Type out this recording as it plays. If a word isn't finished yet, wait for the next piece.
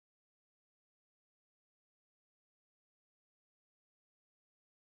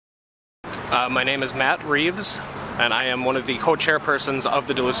My name is Matt Reeves, and I am one of the co-chairpersons of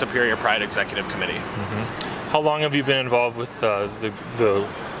the Duluth Superior Pride Executive Committee. How long have you been involved with the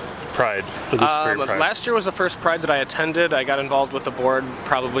Pride, the Duluth Superior Pride? Last year was the first Pride that I attended. I got involved with the board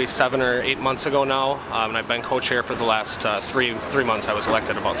probably 7 or 8 months ago now, and I've been co-chair for the last three months. I was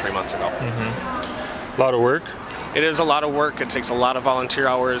elected about 3 months ago. A lot of work? It is a lot of work. It takes a lot of volunteer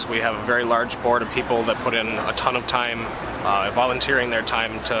hours. We have a very large board of people that put in a ton of time volunteering their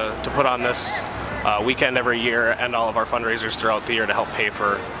time to put on this weekend every year and all of our fundraisers throughout the year to help pay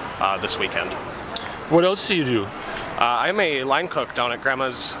for this weekend. What else do you do? I'm a line cook down at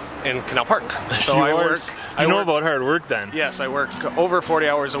Grandma's in Canal Park. So You know about hard work then? Yes, I work over 40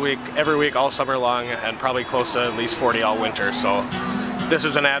 hours a week, every week, all summer long, and probably close to at least 40 all winter. So this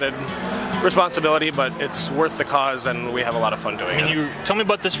is an added responsibility, but it's worth the cause, and we have a lot of fun doing it. Tell me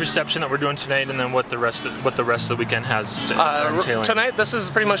about this reception that we're doing tonight, and then what the rest of the weekend has to entail. Tonight, this is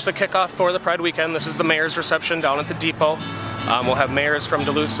pretty much the kickoff for the Pride Weekend. This is the mayor's reception down at the depot. We'll have mayors from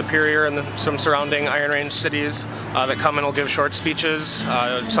Duluth Superior and some surrounding Iron Range cities that come and will give short speeches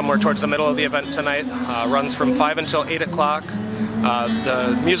somewhere towards the middle of the event tonight. Runs from 5 until 8 o'clock.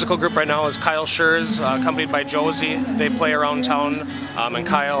 The musical group right now is Kyle Schurz, accompanied by Josie. They play around town, and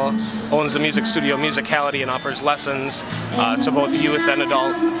Kyle owns the music studio Musicality and offers lessons to both youth and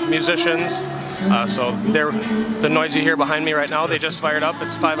adult musicians. So the noise you hear behind me right now, they just fired up.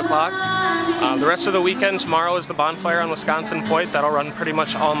 It's 5 o'clock. The rest of the weekend, tomorrow is the bonfire on Wisconsin Point. That'll run pretty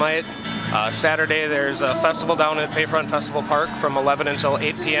much all night. Saturday there's a festival down at Bayfront Festival Park from 11 until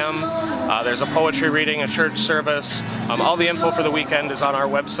 8 p.m. There's a poetry reading, a church service. All the info for the weekend is on our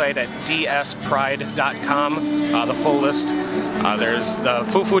website at dspride.com, the full list. There's the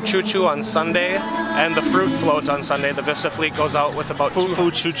Foo Choo Choo on Sunday and the Fruit Float on Sunday. The Vista Fleet goes out with about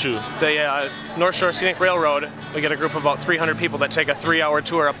Foo Choo Choo. The North Shore Scenic Railroad. We get a group of about 300 people that take a 3-hour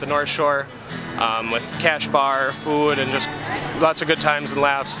tour up the North Shore with cash bar, food, and just lots of good times and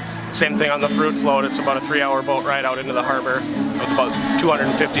laughs. Same thing on the Fruit Float. It's about a 3-hour boat ride out into the harbor with about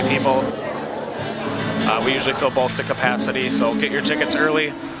 250 people. We usually fill both to capacity, so get your tickets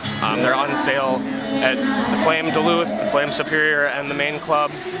early. They're on sale at the Flame Duluth, the Flame Superior, and the main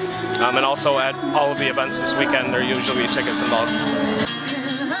club, and also at all of the events this weekend. There usually be tickets involved.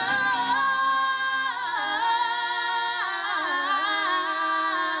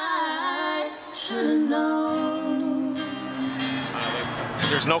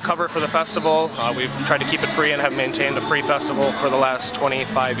 There's no cover for the festival. We've tried to keep it free and have maintained a free festival for the last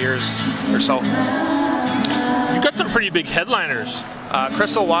 25 years or so. You've got some pretty big headliners.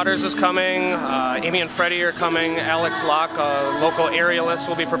 Crystal Waters is coming, Amy and Freddie are coming, Alex Locke, a local aerialist,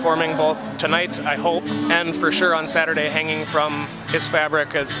 will be performing both tonight, I hope, and for sure on Saturday, hanging from his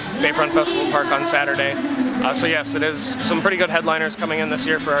fabric at Bayfront Festival Park on Saturday. So yes, it is some pretty good headliners coming in this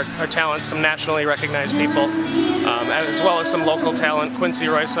year for our talent, some nationally recognized people, as well as some local talent. Quincy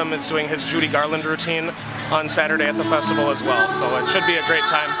Roysum is doing his Judy Garland routine on Saturday at the festival as well, so it should be a great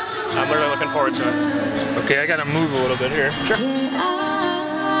time. I'm really looking forward to it. Okay, I gotta move a little bit here. Sure.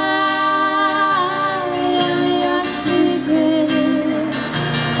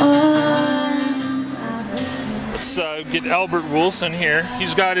 Let's get Albert Wilson here.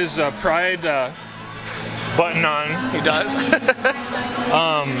 He's got his Pride button on. He does.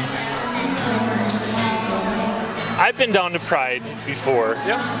 I've been down to Pride before,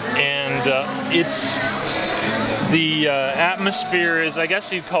 and it's the atmosphere is, I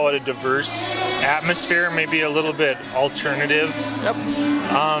guess you'd call it a diverse atmosphere, maybe a little bit alternative. Yep.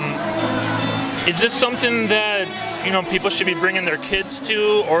 Is this something that people should be bringing their kids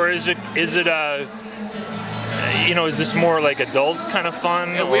to, or is it a is this more like adult kind of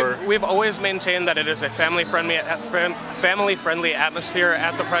fun? Yeah, we've always maintained that it is a family-friendly atmosphere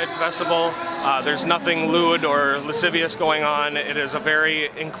at the Pride Festival. There's nothing lewd or lascivious going on. It is a very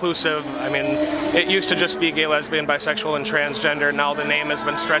inclusive, it used to just be gay, lesbian, bisexual, and transgender. Now the name has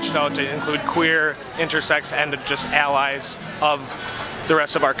been stretched out to include queer, intersex, and just allies of the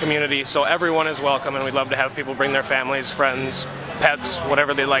rest of our community. So everyone is welcome, and we'd love to have people bring their families, friends, pets,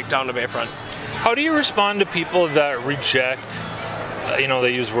 whatever they like down to Bayfront. How do you respond to people that reject,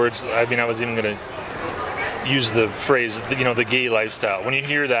 they use words, I was even going to use the phrase, the gay lifestyle. When you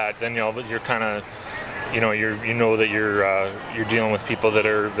hear that, then you're kind of, that you're dealing with people that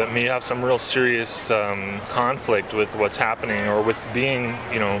may have some real serious conflict with what's happening, or with being,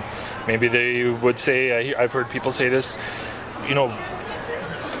 maybe they would say, I've heard people say this,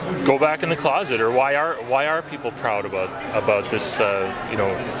 go back in the closet, or why are people proud about this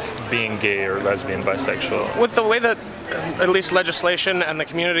being gay or lesbian, bisexual. With the way that at least legislation and the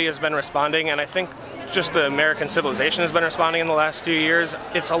community has been responding, and I think just the American civilization has been responding in the last few years,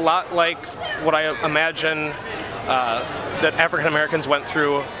 it's a lot like what I imagine that African Americans went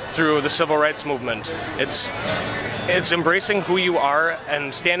through the civil rights movement. It's embracing who you are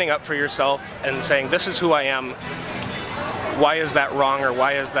and standing up for yourself and saying, this is who I am. Why is that wrong, or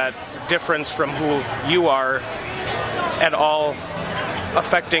why is that difference from who you are at all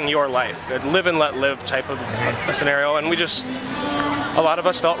affecting your life? A live and let live type of a scenario. And a lot of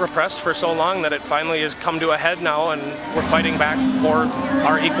us felt repressed for so long that it finally has come to a head now, and we're fighting back for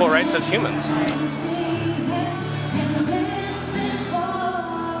our equal rights as humans.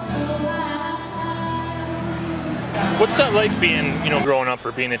 What's that like being, growing up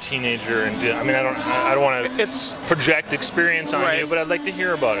or being a teenager? And I mean, I don't want to project experience on you, but I'd like to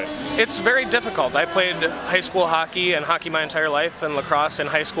hear about it. It's very difficult. I played high school hockey and hockey my entire life, and lacrosse in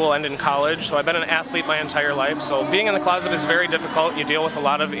high school and in college. So I've been an athlete my entire life. So being in the closet is very difficult. You deal with a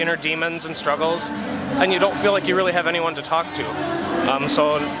lot of inner demons and struggles, and you don't feel like you really have anyone to talk to.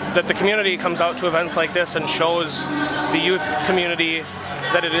 So that the community comes out to events like this and shows the youth community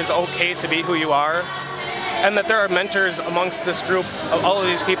that it is okay to be who you are, and that there are mentors amongst this group. All of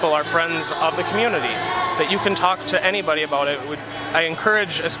these people are friends of the community, that you can talk to anybody about it. I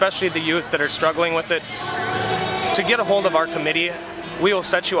encourage, especially the youth that are struggling with it, to get a hold of our committee. We will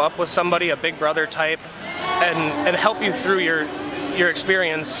set you up with somebody, a big brother type, and help you through your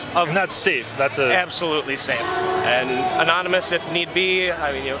experience of. And that's safe. That's absolutely safe and anonymous if need be.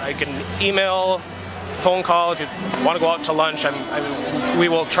 I mean, I can email, phone call if you want to go out to lunch. We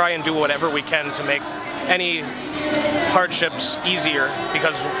will try and do whatever we can to make any hardships easier,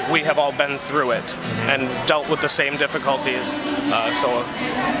 because we have all been through it and dealt with the same difficulties. So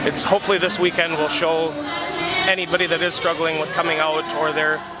it's hopefully this weekend will show anybody that is struggling with coming out or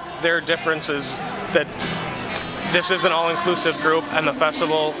their differences that this is an all-inclusive group, and the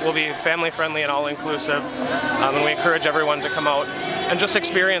festival will be family-friendly and all-inclusive. And we encourage everyone to come out and just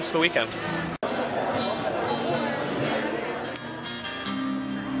experience the weekend.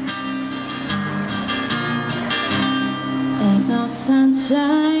 Ain't no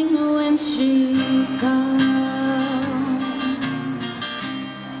sunshine when she's gone.